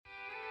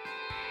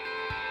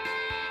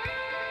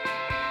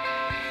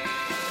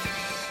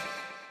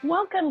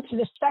welcome to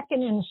the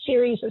second in a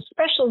series of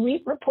special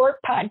REIT Report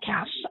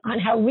podcasts on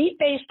how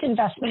REIT-based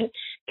investment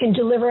can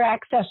deliver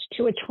access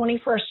to a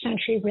 21st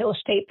century real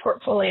estate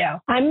portfolio.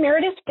 I'm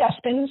Meredith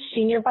Despens,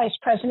 Senior Vice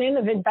President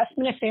of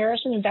Investment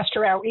Affairs and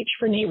Investor Outreach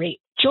for NAREIT.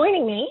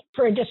 Joining me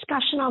for a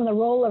discussion on the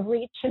role of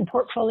REITs in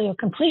portfolio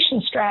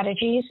completion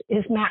strategies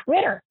is Matt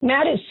Ritter.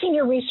 Matt is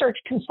Senior Research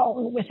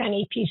Consultant with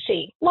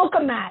NEPC.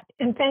 Welcome, Matt,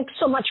 and thanks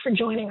so much for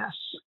joining us.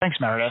 Thanks,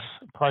 Meredith.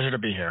 Pleasure to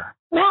be here.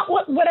 Matt,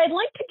 what I'd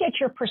like to get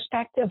your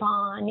perspective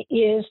on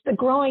is the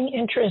growing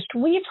interest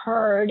we've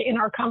heard in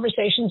our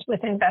conversations with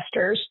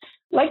investors,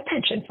 like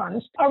pension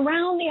funds,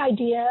 around the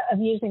idea of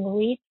using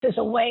REITs as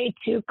a way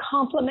to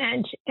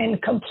complement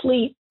and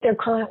complete their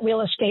current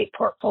real estate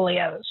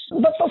portfolios.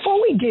 But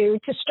before we do,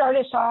 to start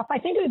us off, I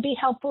think it would be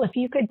helpful if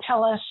you could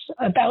tell us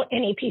about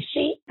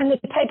NEPC and the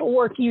type of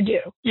work you do.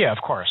 Yeah, of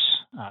course.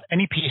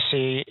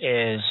 NEPC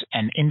is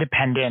an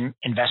independent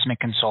investment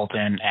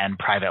consultant and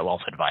private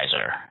wealth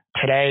advisor.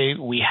 Today,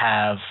 we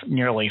have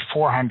nearly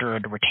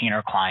 400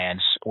 retainer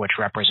clients, which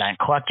represent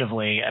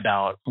collectively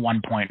about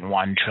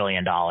 $1.1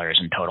 trillion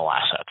in total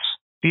assets.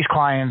 These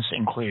clients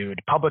include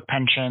public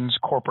pensions,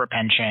 corporate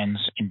pensions,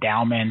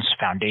 endowments,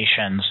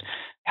 foundations,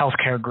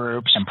 healthcare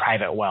groups, and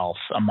private wealth,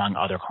 among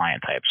other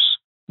client types.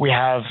 We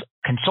have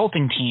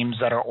consulting teams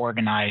that are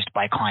organized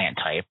by client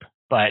type,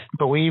 but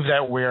believe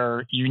that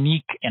we're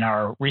unique in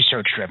our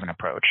research-driven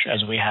approach,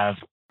 as we have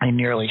a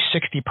nearly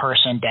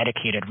 60-person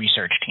dedicated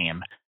research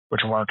team,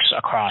 which works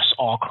across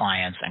all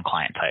clients and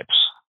client types.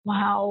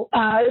 Wow.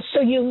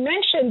 So you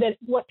mentioned that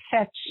what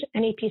sets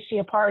NEPC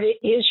apart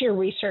is your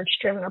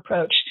research-driven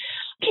approach.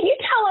 Can you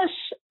tell us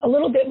a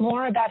little bit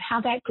more about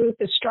how that group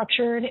is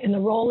structured and the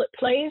role it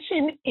plays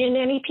in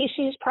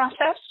NEPC's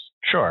process?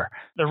 Sure.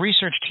 The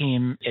research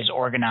team is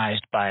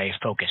organized by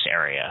focus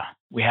area.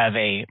 We have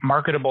a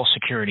marketable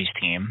securities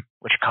team,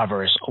 which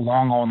covers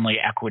long-only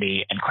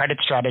equity and credit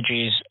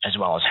strategies, as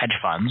well as hedge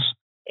funds,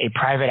 a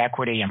private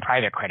equity and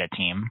private credit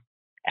team,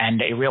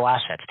 and a real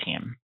assets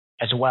team,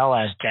 as well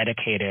as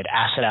dedicated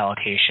asset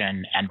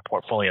allocation and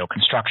portfolio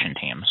construction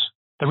teams.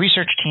 The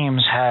research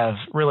teams have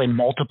really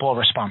multiple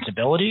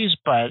responsibilities,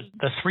 but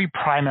the three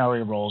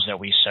primary roles that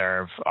we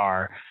serve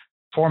are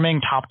forming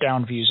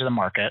top-down views of the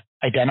market,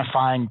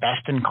 identifying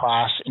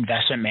best-in-class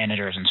investment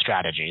managers and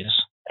strategies,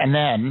 and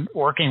then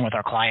working with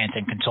our clients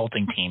and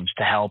consulting teams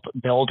to help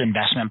build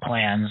investment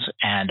plans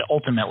and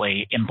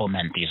ultimately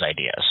implement these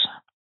ideas.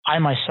 I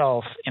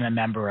myself am a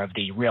member of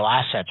the real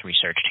assets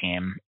research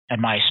team,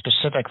 and my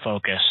specific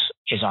focus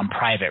is on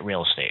private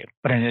real estate.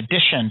 But in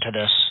addition to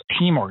this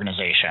team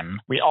organization,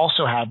 we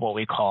also have what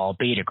we call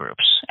beta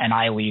groups, and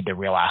I lead the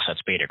real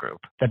assets beta group.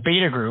 The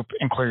beta group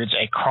includes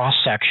a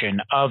cross-section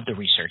of the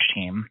research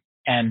team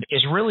and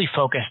is really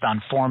focused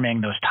on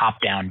forming those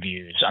top-down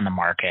views on the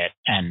market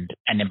and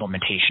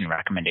implementation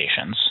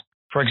recommendations.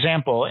 For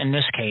example, in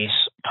this case,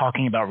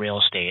 talking about real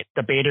estate,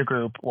 the beta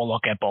group will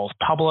look at both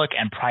public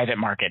and private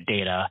market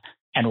data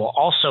and will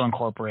also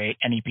incorporate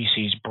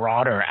NEPC's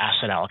broader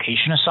asset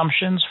allocation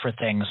assumptions for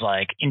things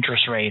like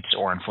interest rates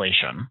or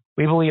inflation.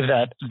 We believe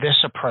that this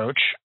approach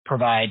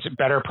provides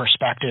better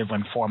perspective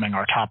when forming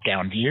our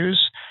top-down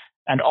views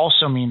and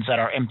also means that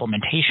our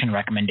implementation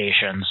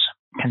recommendations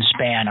can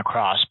span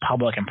across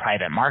public and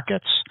private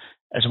markets,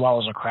 as well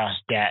as across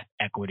debt,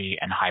 equity,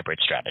 and hybrid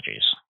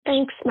strategies.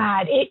 Thanks,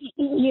 Matt.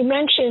 You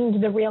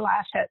mentioned the real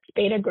assets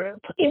beta group.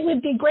 It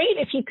would be great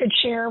if you could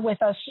share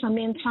with us some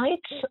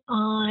insights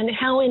on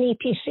how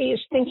NEPC is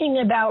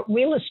thinking about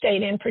real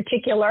estate in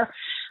particular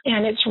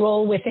and its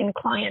role within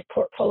client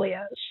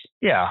portfolios.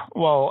 Yeah,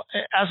 well,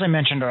 as I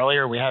mentioned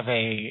earlier, we have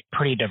a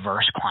pretty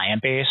diverse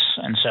client base,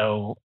 and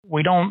so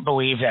we don't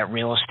believe that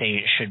real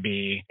estate should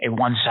be a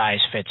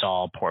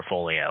one-size-fits-all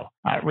portfolio.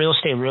 Real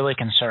estate really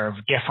can serve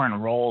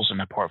different roles in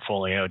the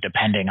portfolio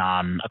depending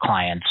on a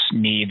client's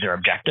needs or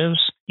objectives.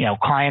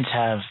 Clients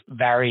have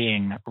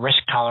varying risk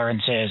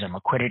tolerances and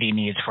liquidity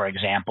needs, for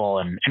example,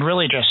 and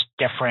really just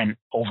different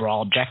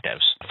overall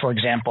objectives. For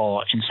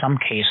example, in some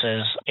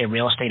cases, a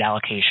real estate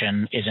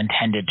allocation is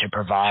intended to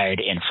provide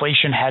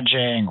inflation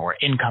hedging or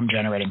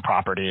income-generating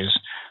properties,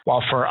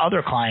 while for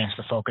other clients,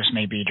 the focus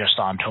may be just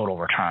on total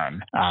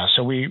return.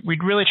 So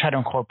we'd really try to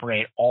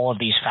incorporate all of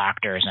these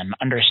factors and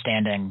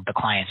understanding the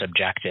client's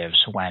objectives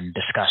when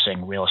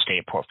discussing real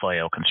estate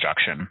portfolio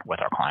construction with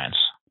our clients.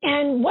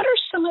 And what are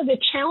some of the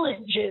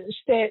challenges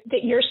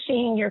that you're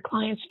seeing your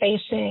clients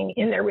facing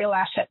in their real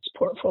assets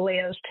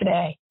portfolios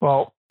today?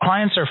 Well,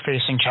 clients are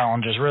facing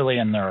challenges really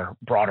in their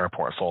broader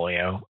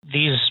portfolio.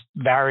 These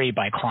vary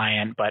by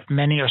client, but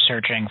many are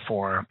searching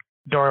for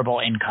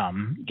durable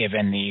income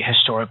given the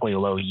historically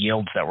low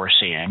yields that we're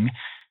seeing.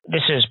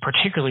 This is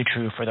particularly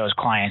true for those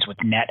clients with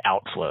net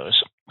outflows,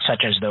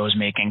 such as those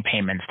making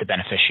payments to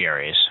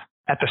beneficiaries.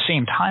 At the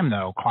same time,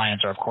 though,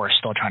 clients are, of course,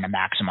 still trying to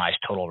maximize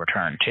total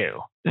return, too.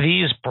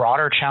 These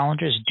broader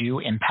challenges do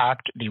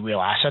impact the real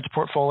assets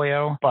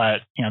portfolio, but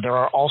there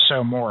are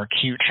also more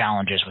acute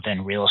challenges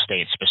within real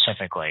estate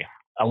specifically.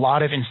 A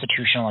lot of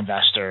institutional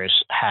investors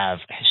have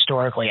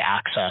historically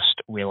accessed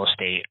real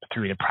estate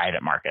through the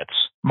private markets.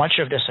 Much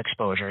of this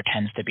exposure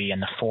tends to be in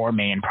the four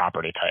main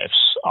property types: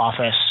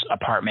 office,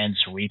 apartments,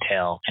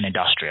 retail, and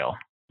industrial.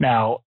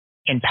 Now,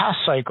 in past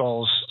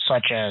cycles,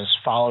 such as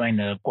following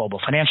the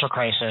global financial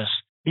crisis,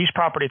 these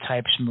property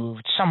types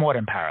moved somewhat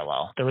in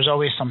parallel. There was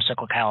always some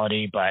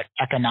cyclicality, but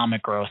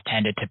economic growth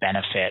tended to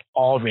benefit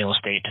all real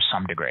estate to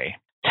some degree.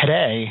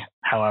 Today,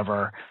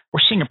 however,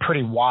 we're seeing a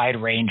pretty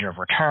wide range of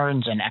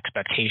returns and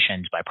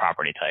expectations by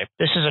property type.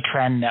 This is a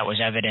trend that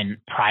was evident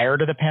prior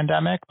to the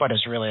pandemic, but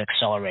has really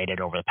accelerated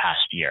over the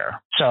past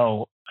year.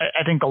 So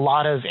I think a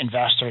lot of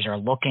investors are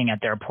looking at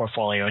their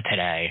portfolio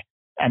today,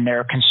 and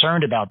they're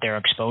concerned about their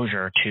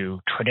exposure to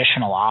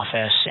traditional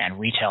office and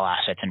retail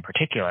assets in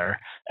particular.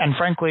 And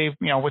frankly,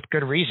 with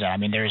good reason. I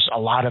mean, there's a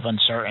lot of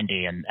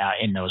uncertainty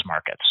in those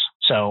markets.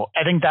 So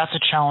I think that's a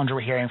challenge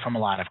we're hearing from a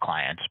lot of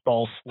clients,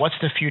 both what's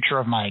the future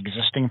of my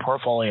existing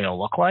portfolio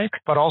look like,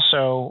 but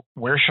also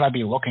where should I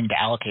be looking to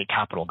allocate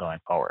capital going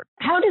forward?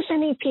 How does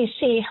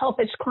NEPC help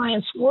its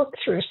clients work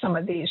through some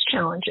of these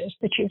challenges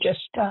that you've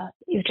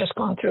just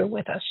gone through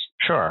with us?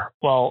 Sure.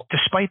 Well,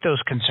 despite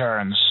those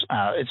concerns,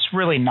 it's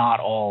really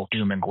not all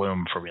doom and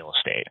gloom for real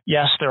estate.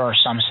 Yes, there are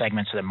some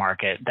segments of the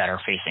market that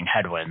are facing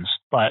headwinds,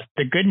 but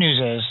the good news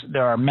is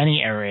there are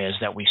many areas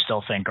that we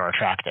still think are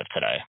attractive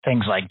today.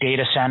 Things like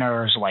data centers,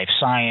 life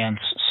science,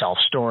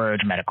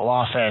 self-storage, medical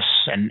office,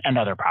 and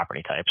other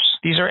property types.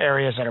 These are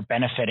areas that are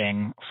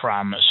benefiting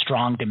from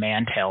strong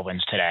demand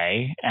tailwinds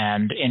today,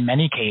 and in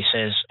many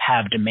cases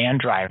have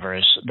demand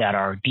drivers that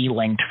are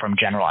delinked from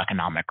general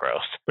economic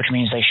growth, which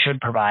means they should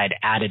provide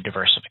added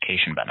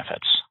diversification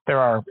benefits. There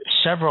are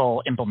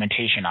several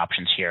implementation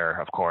options here,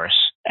 of course,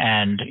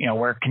 and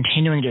we're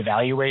continuing to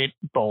evaluate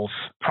both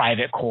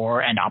private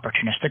core and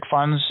opportunistic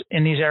funds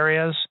in these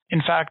areas.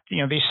 In fact,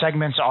 these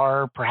segments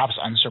are perhaps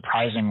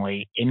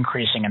unsurprisingly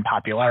increasing in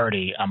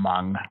popularity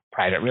among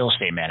private real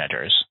estate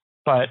managers.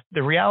 But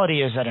the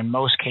reality is that in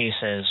most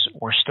cases,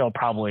 we're still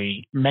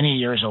probably many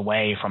years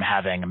away from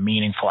having a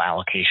meaningful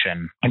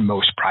allocation in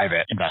most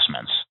private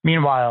investments.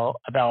 Meanwhile,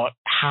 about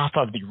half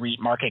of the REIT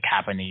market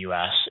cap in the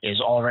U.S.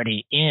 is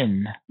already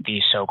in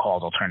these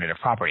so-called alternative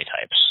property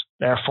types.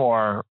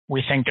 Therefore,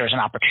 we think there's an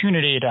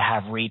opportunity to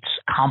have REITs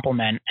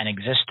complement an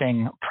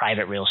existing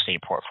private real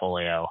estate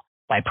portfolio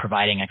by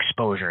providing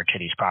exposure to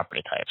these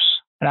property types.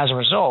 And as a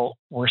result,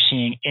 we're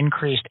seeing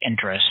increased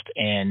interest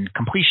in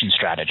completion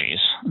strategies,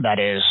 that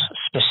is,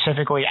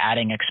 specifically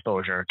adding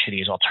exposure to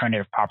these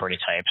alternative property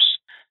types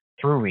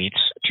through REITs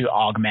to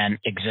augment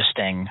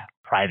existing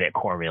private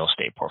core real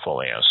estate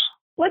portfolios.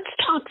 Let's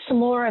talk some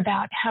more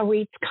about how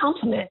REITs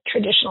complement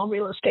traditional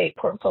real estate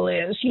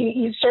portfolios.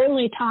 You've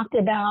certainly talked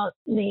about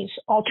these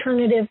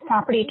alternative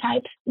property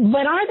types,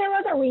 but are there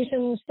other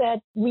reasons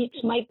that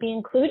REITs might be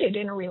included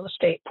in a real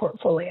estate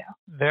portfolio?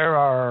 There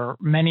are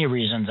many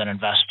reasons an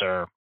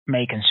investor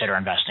may consider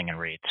investing in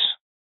REITs.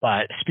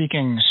 But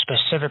speaking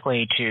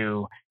specifically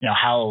to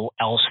how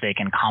else they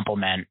can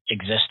complement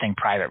existing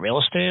private real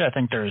estate, I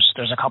think there's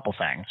a couple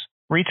things.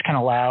 REITs can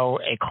allow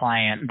a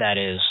client that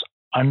is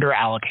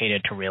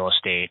underallocated to real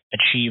estate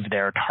achieve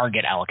their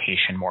target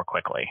allocation more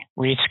quickly.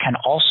 REITs can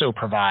also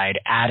provide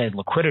added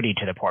liquidity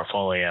to the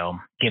portfolio,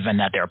 given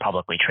that they're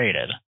publicly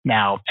traded.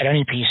 Now, at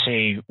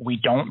NEPC, we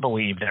don't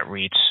believe that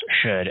REITs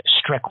should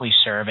strictly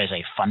serve as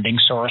a funding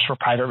source for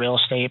private real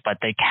estate, but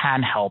they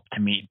can help to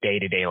meet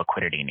day-to-day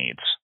liquidity needs.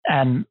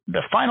 And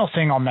the final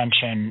thing I'll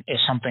mention is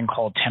something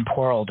called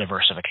temporal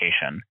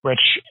diversification,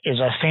 which is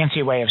a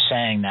fancy way of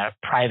saying that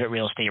private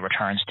real estate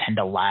returns tend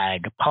to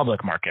lag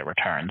public market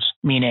returns,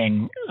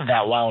 meaning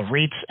that while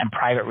REITs and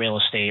private real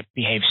estate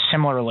behave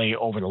similarly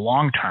over the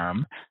long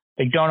term,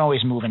 they don't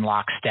always move in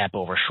lockstep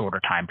over shorter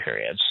time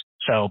periods.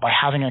 So by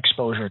having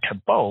exposure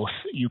to both,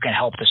 you can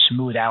help to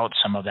smooth out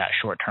some of that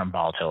short-term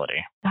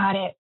volatility. Got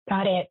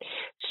it.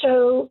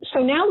 So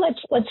now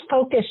let's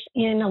focus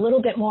in a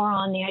little bit more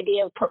on the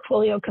idea of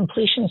portfolio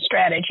completion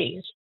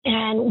strategies.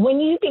 And when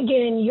you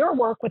begin your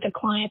work with a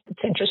client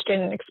that's interested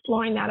in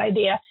exploring that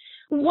idea,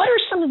 what are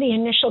some of the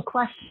initial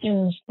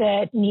questions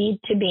that need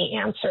to be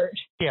answered?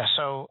 Yeah,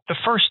 so the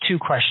first two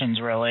questions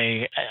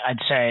really, I'd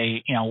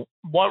say,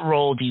 what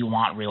role do you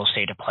want real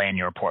estate to play in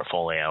your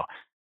portfolio?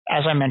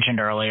 As I mentioned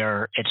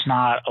earlier, it's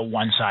not a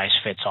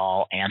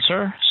one-size-fits-all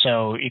answer.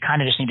 So you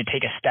kind of just need to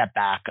take a step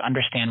back,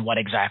 understand what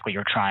exactly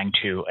you're trying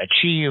to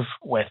achieve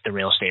with the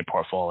real estate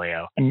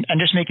portfolio, and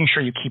just making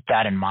sure you keep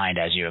that in mind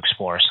as you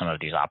explore some of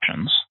these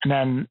options. And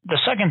then the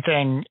second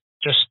thing,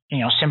 just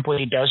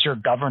simply, does your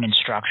governance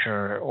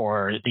structure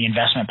or the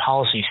investment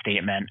policy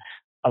statement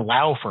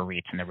allow for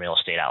REITs in the real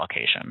estate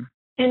allocation?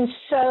 And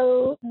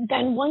so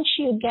then once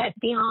you get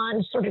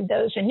beyond sort of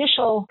those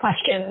initial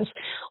questions,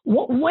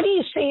 what do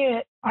you see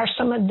are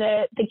some of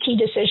the key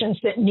decisions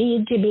that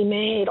need to be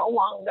made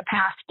along the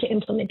path to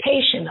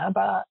implementation of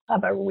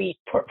a REIT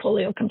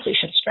portfolio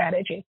completion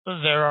strategy?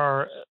 There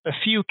are a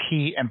few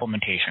key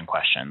implementation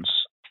questions.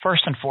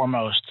 First and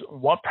foremost,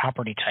 what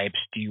property types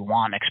do you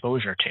want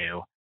exposure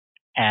to,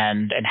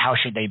 and how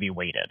should they be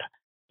weighted?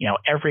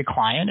 every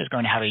client is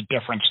going to have a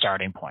different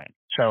starting point.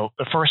 So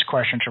the first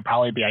question should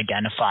probably be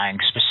identifying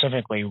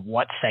specifically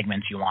what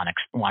segments you want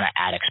to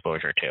add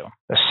exposure to.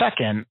 The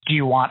second, do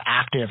you want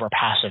active or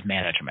passive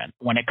management?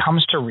 When it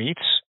comes to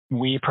REITs,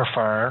 we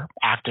prefer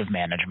active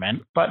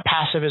management, but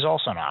passive is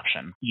also an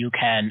option. You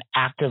can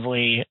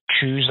actively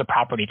choose the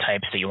property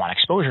types that you want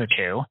exposure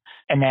to,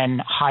 and then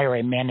hire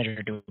a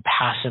manager to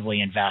passively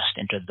invest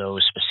into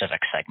those specific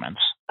segments.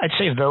 I'd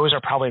say those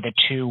are probably the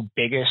two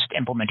biggest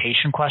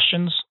implementation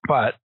questions,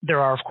 but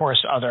there are, of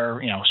course,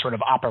 other, sort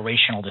of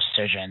operational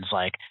decisions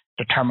like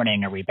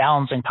determining a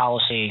rebalancing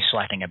policy,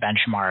 selecting a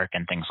benchmark,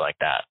 and things like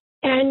that.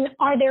 And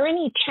are there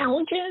any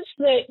challenges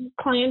that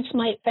clients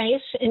might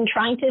face in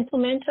trying to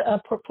implement a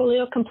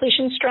portfolio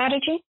completion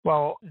strategy?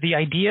 Well, the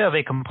idea of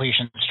a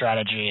completion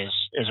strategy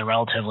is a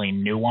relatively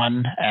new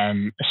one,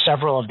 and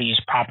several of these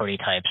property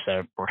types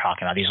that we're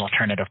talking about, these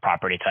alternative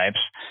property types,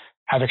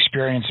 have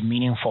experienced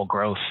meaningful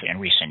growth in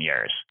recent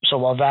years. So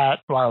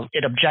while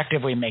it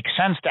objectively makes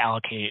sense to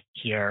allocate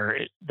here,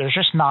 there's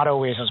just not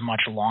always as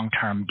much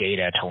long-term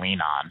data to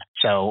lean on.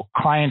 So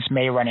clients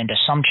may run into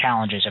some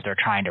challenges if they're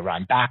trying to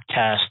run back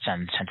tests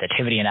and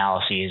sensitivity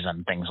analyses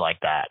and things like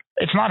that.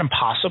 It's not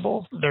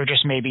impossible. There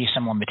just may be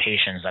some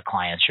limitations that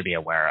clients should be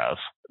aware of.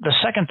 The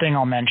second thing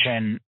I'll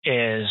mention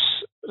is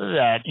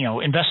that,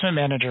 investment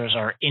managers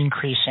are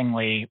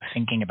increasingly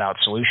thinking about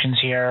solutions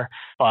here,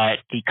 but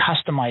the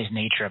customized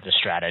nature of the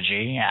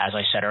strategy, as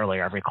I said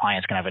earlier, every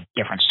client's going to have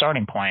a different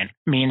starting point,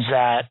 means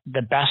that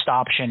the best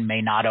option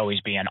may not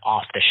always be an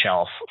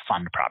off-the-shelf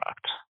fund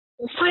product.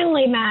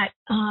 Finally, Matt,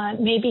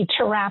 maybe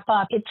to wrap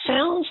up, it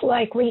sounds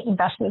like REIT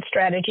investment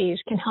strategies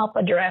can help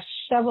address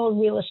several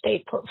real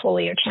estate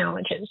portfolio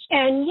challenges.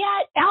 And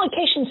yet,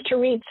 allocations to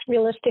REITs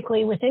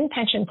realistically within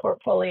pension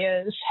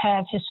portfolios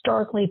have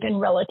historically been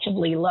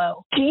relatively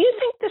low. Do you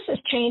think this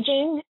is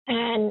changing?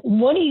 And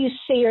what do you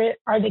see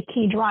are the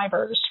key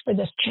drivers for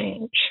this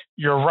change?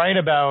 You're right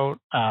about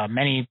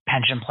many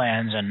pension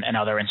plans and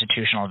other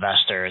institutional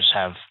investors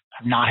have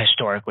not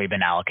historically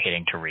been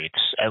allocating to REITs,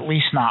 at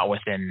least not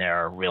within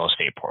their real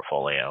estate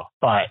portfolio.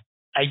 But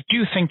I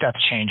do think that's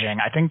changing.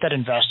 I think that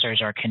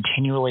investors are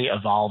continually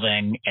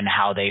evolving in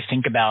how they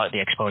think about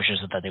the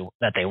exposures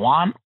that they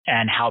want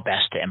and how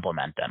best to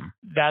implement them.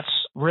 That's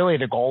really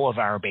the goal of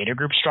our beta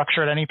group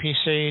structure at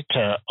NEPC,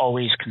 to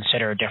always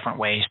consider different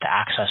ways to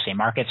access a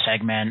market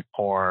segment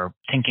or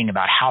thinking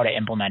about how to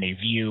implement a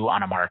view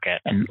on a market.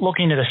 And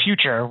looking to the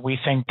future, we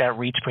think that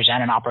REITs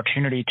present an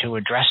opportunity to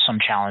address some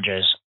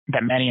challenges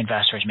that many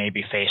investors may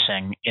be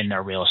facing in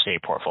their real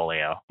estate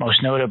portfolio,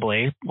 most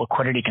notably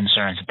liquidity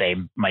concerns that they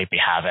might be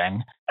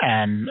having,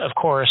 and of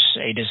course,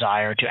 a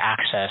desire to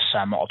access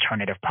some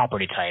alternative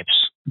property types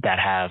that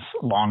have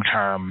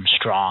long-term,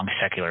 strong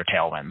secular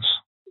tailwinds.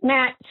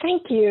 Matt,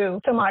 thank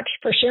you so much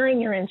for sharing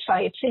your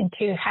insights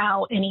into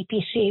how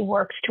NEPC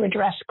works to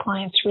address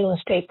clients' real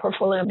estate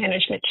portfolio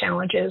management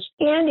challenges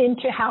and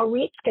into how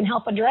REITs can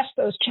help address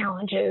those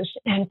challenges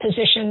and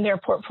position their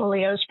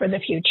portfolios for the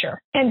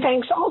future. And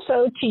thanks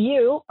also to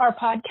you, our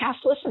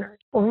podcast listeners.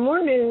 For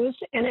more news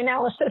and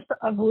analysis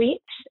of REITs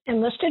and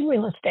listed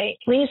real estate,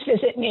 please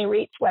visit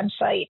NAREIT's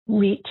website,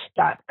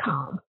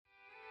 REIT.com.